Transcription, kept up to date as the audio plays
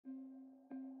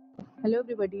Hello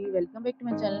everybody, welcome back to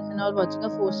my channel and now watching a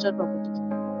 4-star property.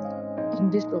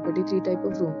 In this property, 3 type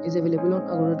of room is available on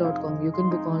agoda.com. You can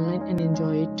book online and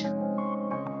enjoy it.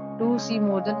 To see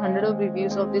more than 100 of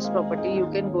reviews of this property, you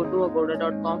can go to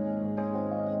agoda.com.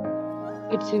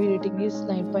 Its review rating is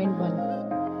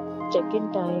 9.1.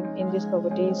 Check-in time in this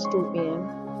property is 2 am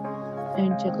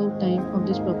and check-out time of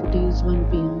this property is 1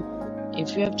 pm.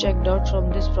 If you have checked out from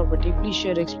this property, please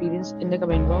share your experience in the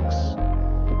comment box.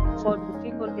 For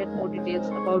booking or get more details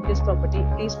about this property,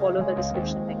 please follow the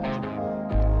description link.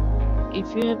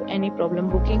 If you have any problem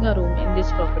booking a room in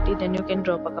this property, then you can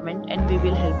drop a comment and we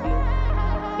will help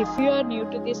you. If you are new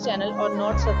to this channel or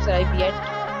not subscribed yet,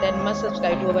 then must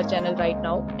subscribe to our channel right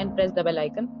now and press the bell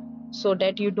icon so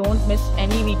that you don't miss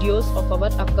any videos of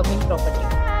our upcoming property.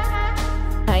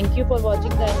 Thank you for watching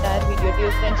the entire video.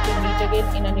 Dear friends, we'll meet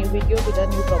again in a new video with a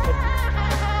new property.